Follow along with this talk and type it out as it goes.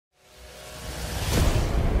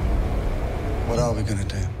What are we gonna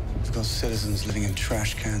do? We've got citizens living in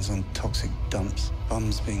trash cans on toxic dumps,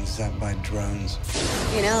 bums being zapped by drones.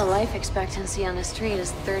 You know, the life expectancy on the street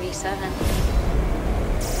is 37.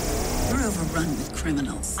 We're overrun with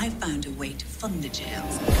criminals. I found a way to fund the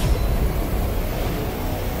jails.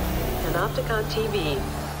 Panopticon TV.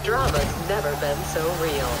 Drama's never been so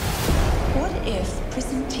real. What if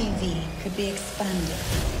Prison TV could be expanded?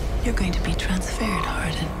 You're going to be transferred,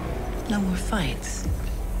 Harden. No more fights.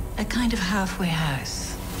 A kind of halfway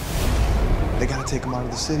house. They gotta take him out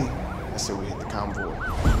of the city. I said we hit the convoy.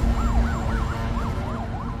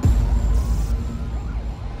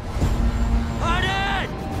 Harden!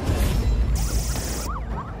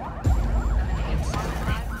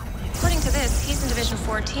 According to this, he's in Division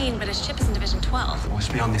 14, but his ship is in Division 12. What's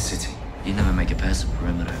beyond this city? You never make it past the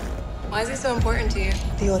perimeter. Why is he so important to you?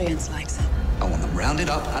 The audience likes it. I want them rounded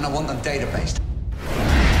up and I want them databased.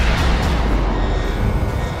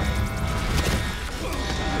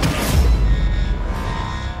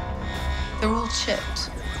 They're all chipped.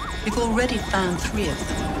 We've already found 3 of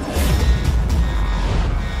them.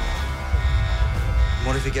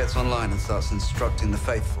 What if he gets online and starts instructing the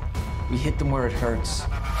faithful? We hit them where it hurts.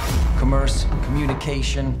 Commerce,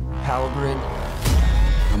 communication, power grid.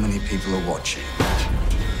 How many people are watching?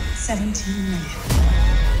 17 million.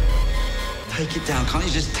 Take it down. Can't you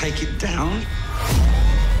just take it down?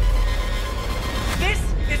 This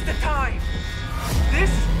is the time! This